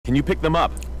Can you pick them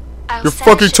up? You're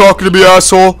fucking talking to me,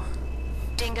 asshole.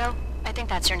 Dingo, I think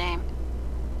that's your name.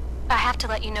 I have to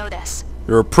let you know this.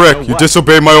 You're a prick. Know You what?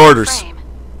 disobeyed my orders. Frame,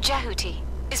 Jehuti,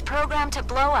 is programmed to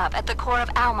blow up at the core of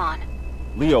Almon.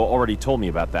 Leo already told me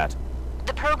about that.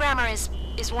 The programmer is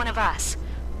one of us.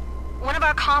 One of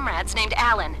our comrades named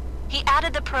Alan. He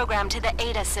added the program to the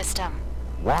Ada system.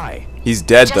 Why? He's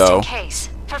dead, Just though. in case,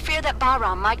 for fear that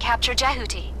Bahram might capture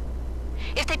Jehuti.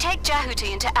 If they take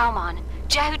Jehuti into Almon,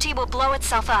 Jehuti will blow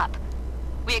itself up.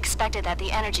 We expected that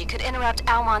the energy could interrupt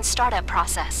Almon's startup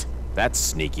process. That's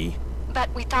sneaky.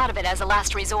 But we thought of it as a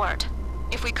last resort.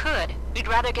 If we could, we'd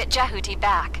rather get Jehuti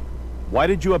back. Why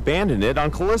did you abandon it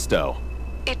on Callisto?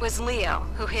 It was Leo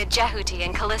who hid Jehuti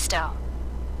in Callisto.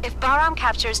 If Bahram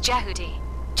captures Jehuti,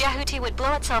 Jehuti would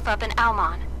blow itself up in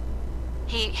Almon.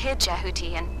 He hid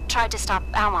Jehuti and tried to stop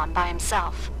Almon by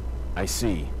himself. I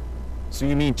see. So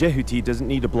you mean Jehuti doesn't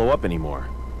need to blow up anymore?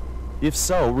 If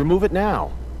so, remove it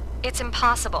now. It's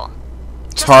impossible.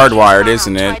 It's hardwired,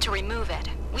 isn't Tried it? to remove it.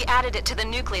 We added it to the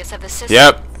nucleus of the system.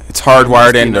 Yep. It's hardwired There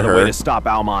must be into another way her. to stop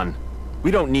Almon.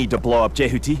 We don't need to blow up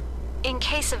Jehuti. In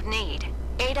case of need,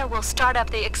 Ada will start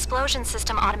up the explosion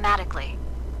system automatically.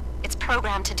 It's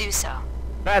programmed to do so.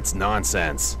 That's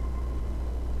nonsense.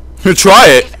 Try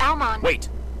it. If Almon... Wait.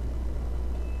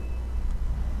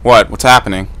 What? What's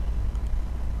happening?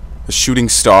 A shooting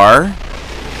star?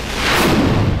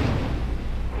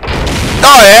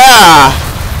 Oh yeah!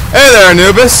 Hey there,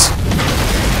 Anubis!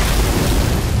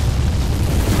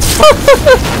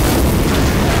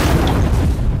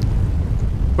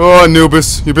 Oh,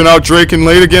 Anubis, you been out drinking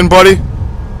late again, buddy?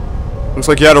 Looks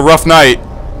like you had a rough night.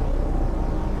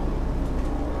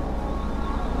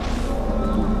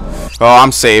 Oh,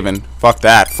 I'm saving. Fuck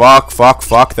that.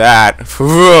 Fuck that.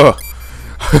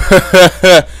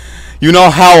 You know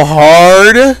how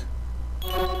hard?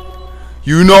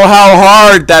 You know how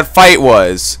hard that fight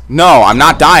was. No, I'm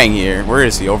not dying here. Where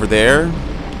is he? Over there?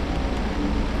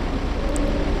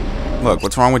 Look,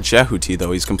 what's wrong with Jehuti,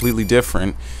 though? He's completely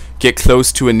different. Get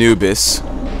close to Anubis.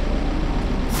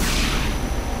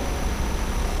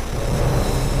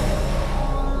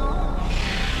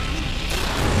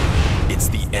 It's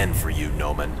the end for you,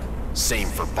 Noman. Same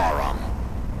for Bahram.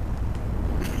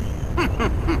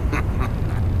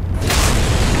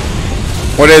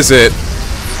 What is it?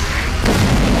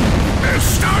 It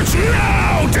starts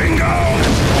now,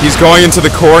 Dingo! He's going into the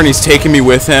core and he's taking me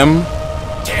with him.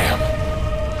 Damn.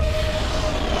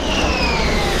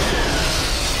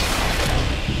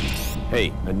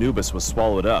 Hey, Anubis was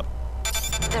swallowed up.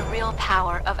 The real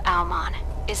power of Almon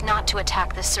is not to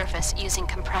attack the surface using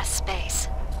compressed space.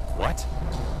 What?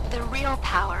 The real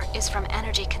power is from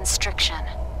energy constriction.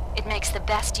 It makes the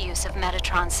best use of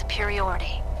Metatron's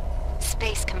superiority.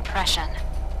 Space compression.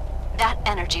 That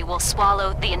energy will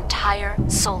swallow the entire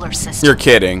solar system. You're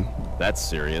kidding. That's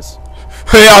serious.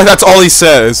 Yeah, that's all he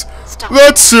says. Stop.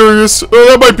 That's serious.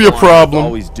 That might be a Lions problem.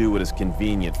 always do what is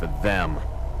convenient for them.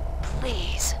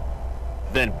 Please.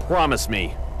 Then promise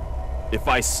me, if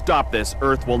I stop this,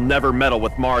 Earth will never meddle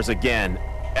with Mars again.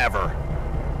 Ever.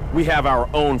 We have our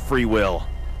own free will.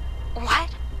 What?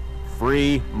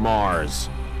 Free Mars.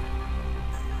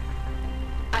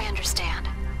 I understand.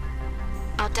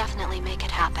 I'll definitely make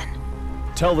it happen.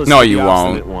 Tell this No, to you the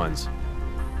won't. obstinate ones.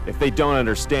 If they don't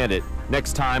understand it,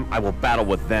 next time I will battle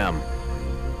with them.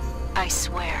 I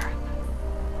swear.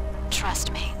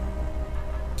 Trust me.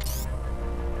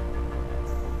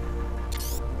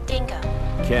 Dingo,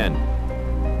 Ken,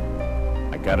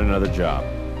 I got another job.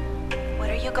 what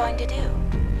are you going to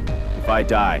do? If I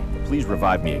die, please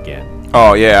revive me again.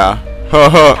 Oh, yeah.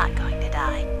 Haha. Not going to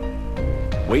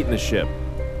die. Wait in the ship.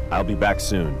 I'll be back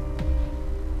soon.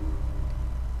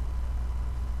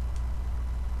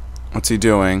 What's he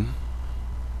doing?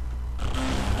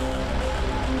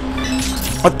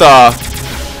 What the?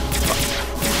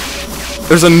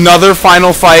 There's another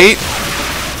final fight?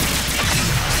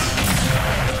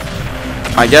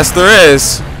 I guess there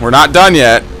is. We're not done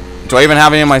yet. Do I even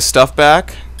have any of my stuff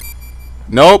back?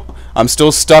 Nope. I'm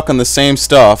still stuck on the same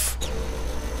stuff.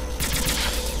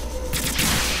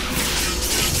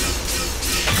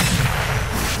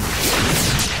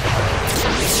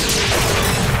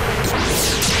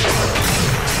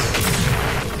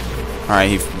 Alright,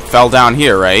 he fell down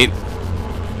here, right?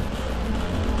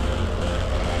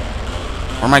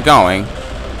 Where am I going?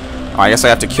 Oh, I guess I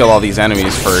have to kill all these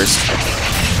enemies first.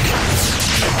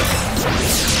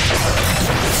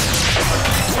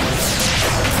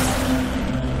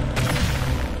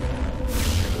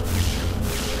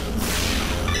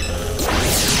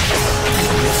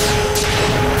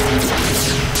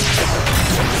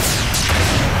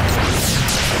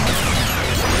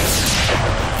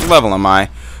 What level am I?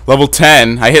 Level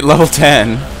 10. I hit level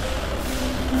 10.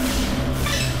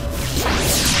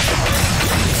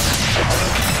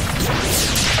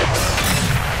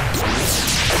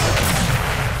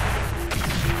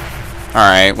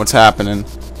 Alright, what's happening?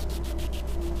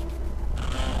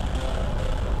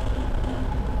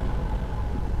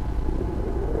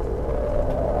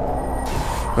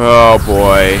 Oh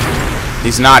boy.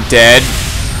 He's not dead.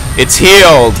 It's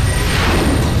healed.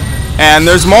 And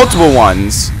there's multiple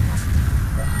ones.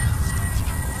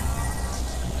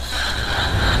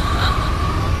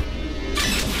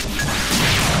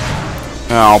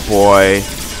 Oh boy.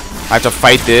 I have to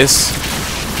fight this.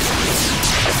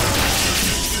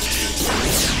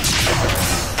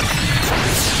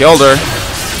 Killed her.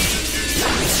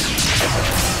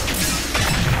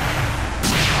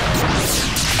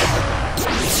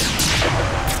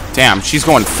 Damn, she's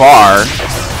going far.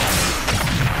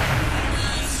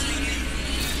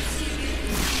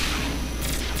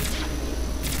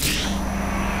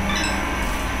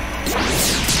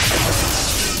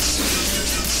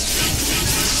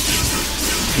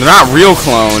 They're not real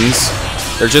clones.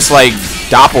 They're just like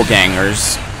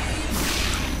doppelgangers.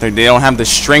 They don't have the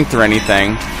strength or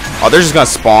anything. Oh, they're just gonna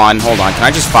spawn. Hold on, can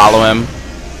I just follow him?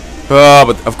 Oh,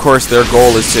 but of course their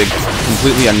goal is to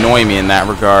completely annoy me in that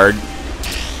regard.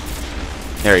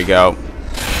 There you go.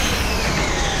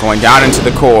 Going down into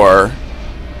the core.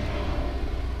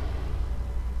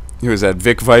 Who was that,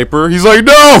 Vic Viper? He's like,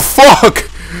 no, fuck!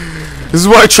 This is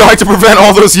what I tried to prevent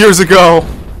all those years ago.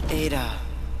 Ada.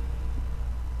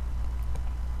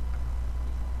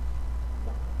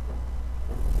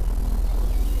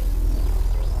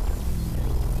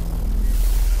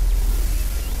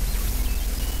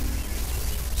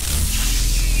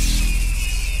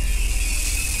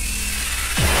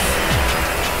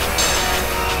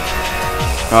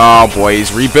 Oh boy,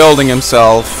 he's rebuilding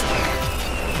himself.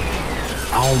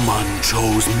 Aumann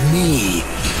chose me.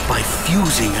 By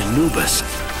fusing Anubis,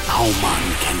 Aumann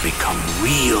can become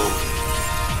real.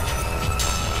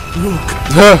 Look,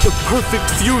 the perfect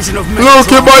fusion of Megatron.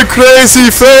 Look at my crazy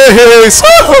face!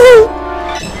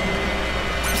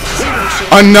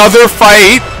 Another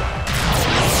fight.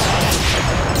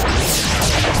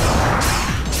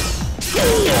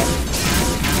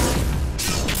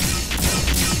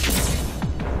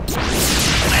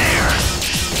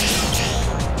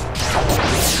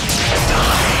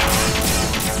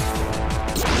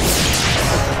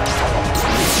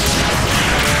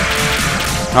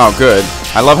 Oh, good.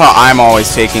 I love how I'm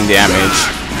always taking damage.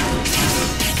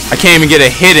 I can't even get a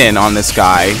hit in on this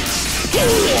guy.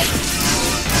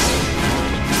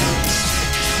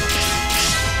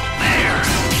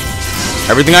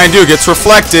 Everything I do gets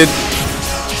reflected.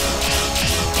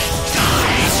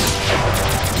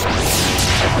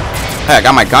 Hey, I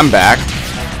got my gun back.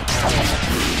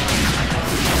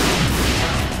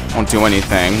 Won't do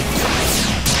anything.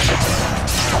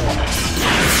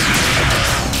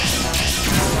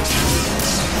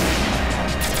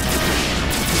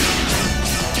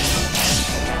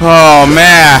 Oh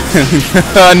man,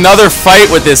 another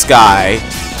fight with this guy.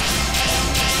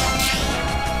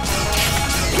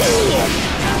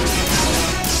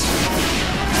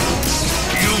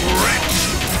 You wretch.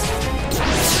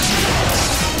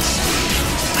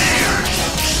 There.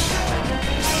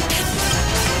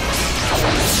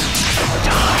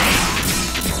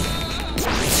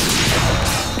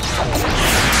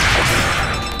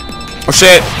 Oh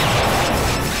shit.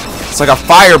 It's like a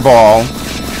fireball.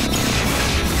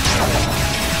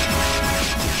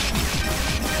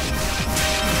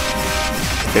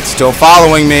 It's still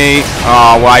following me.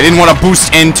 Oh, well, I didn't want to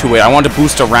boost into it. I wanted to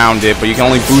boost around it, but you can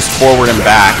only boost forward and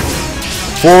back.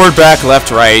 Forward, back,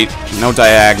 left, right. No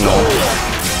diagonal.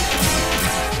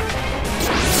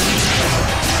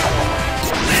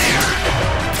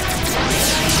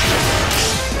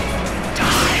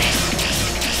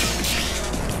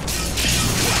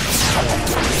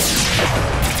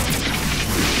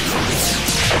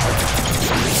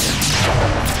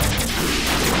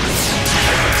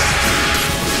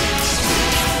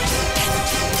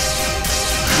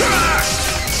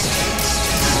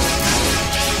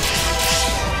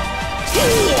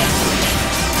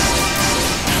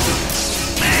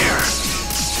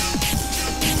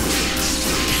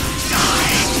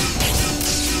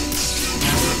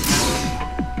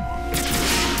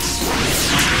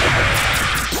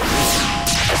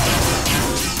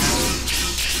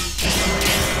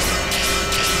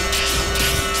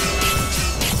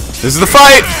 This is the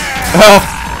fight!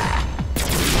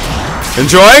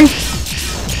 Enjoying?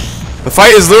 The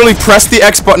fight is literally press the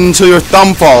X button until your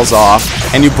thumb falls off,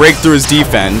 and you break through his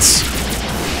defense.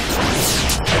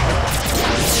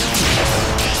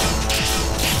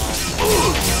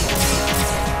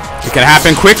 It can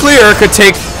happen quickly, or it could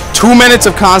take 2 minutes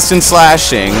of constant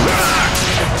slashing.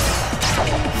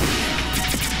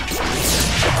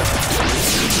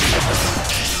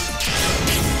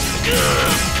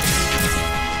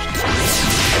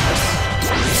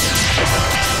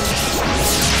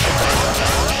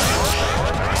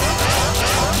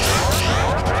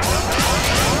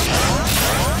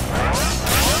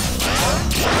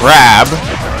 Grab.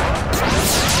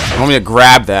 I want me to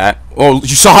grab that. Oh,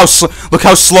 you saw how look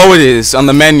how slow it is on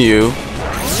the menu.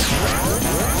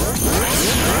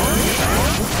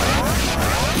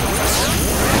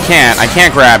 I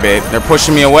can't grab it. They're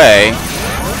pushing me away.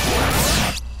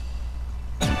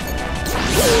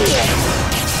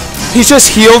 He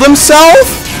just healed himself?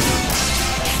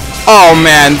 Oh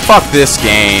man, fuck this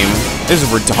game. This is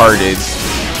retarded.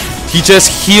 He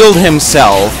just healed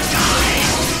himself.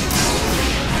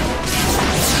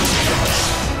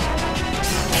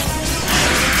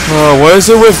 What is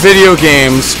it with video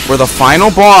games where the final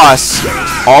boss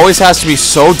always has to be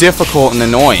so difficult and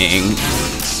annoying?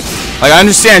 Like, I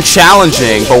understand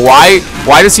challenging, but why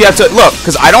does he have to... Look,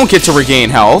 because I don't get to regain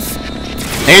health.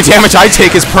 Any damage I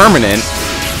take is permanent.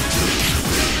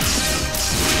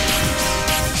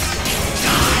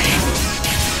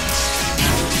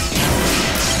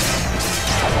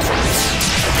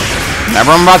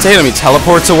 Whenever I'm about to hit him, he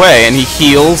teleports away, and he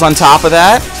heals on top of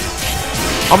that.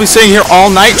 I'll be sitting here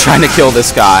all night trying to kill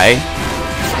this guy.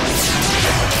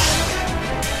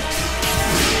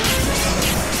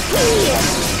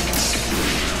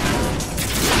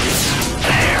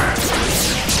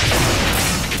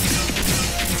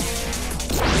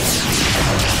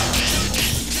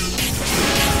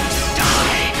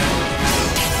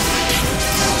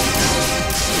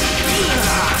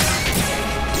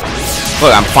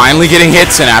 Look, I'm finally getting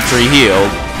hits in after he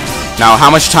healed. Now,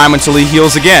 how much time until he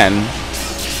heals again?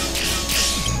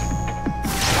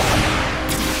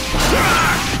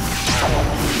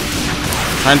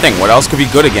 I'm trying to think, what else could be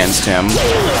good against him?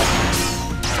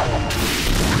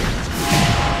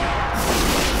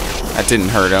 That didn't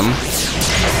hurt him.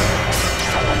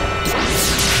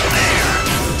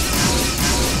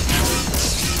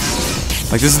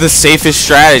 Like, this is the safest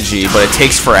strategy, but it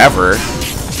takes forever.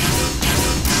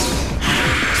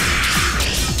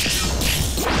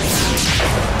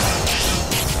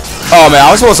 Oh man,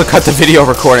 I was supposed to cut the video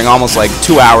recording almost like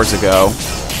 2 hours ago.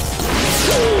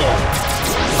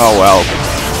 Oh well,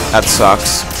 that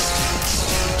sucks.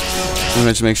 I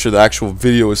meant to make sure the actual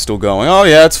video is still going. Oh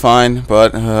yeah, it's fine,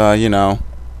 but you know.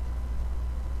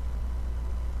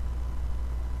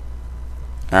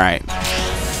 Alright.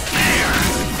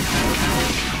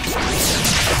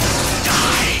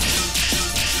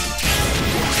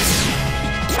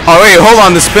 Oh wait, hold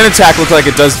on, the spin attack looks like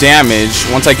it does damage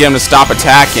once I get him to stop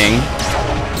attacking.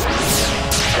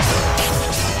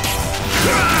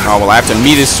 Oh well, I have to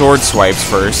meet his sword swipes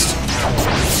first.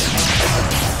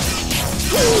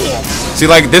 See,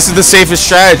 like, this is the safest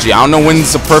strategy. I don't know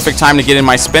when's the perfect time to get in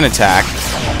my spin attack.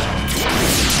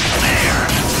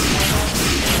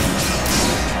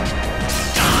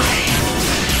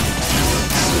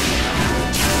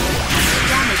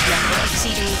 Damage level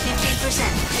exceeding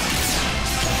 50%.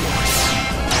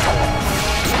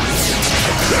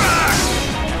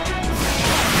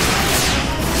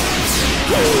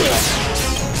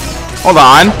 Hold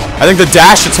on. I think the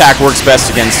dash attack works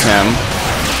best against him.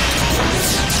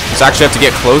 Just actually have to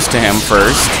get close to him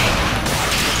first.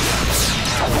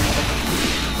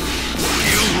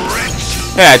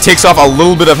 Yeah, it takes off a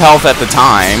little bit of health at the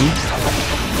time.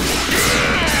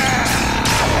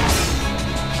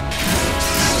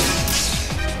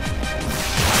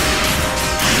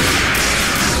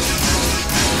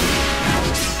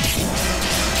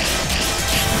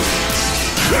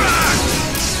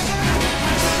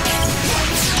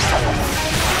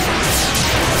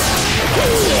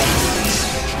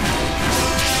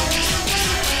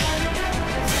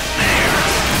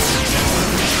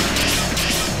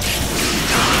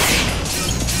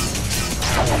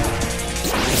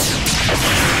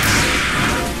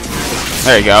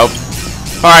 There you go.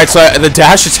 Alright, so the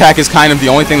dash attack is kind of the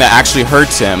only thing that actually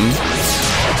hurts him.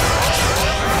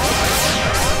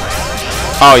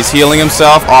 Oh, he's healing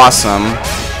himself? Awesome.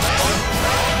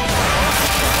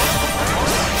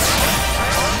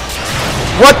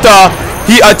 What the?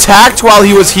 He attacked while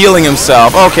he was healing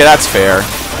himself. Okay, that's fair.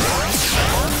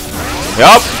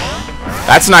 Yup.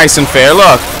 That's nice and fair.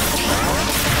 Look.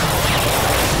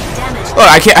 Look,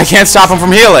 I can't stop him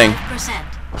from healing.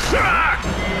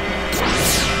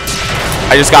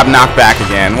 I just got knocked back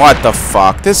again. What the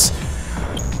fuck? This...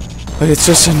 It's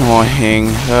just annoying.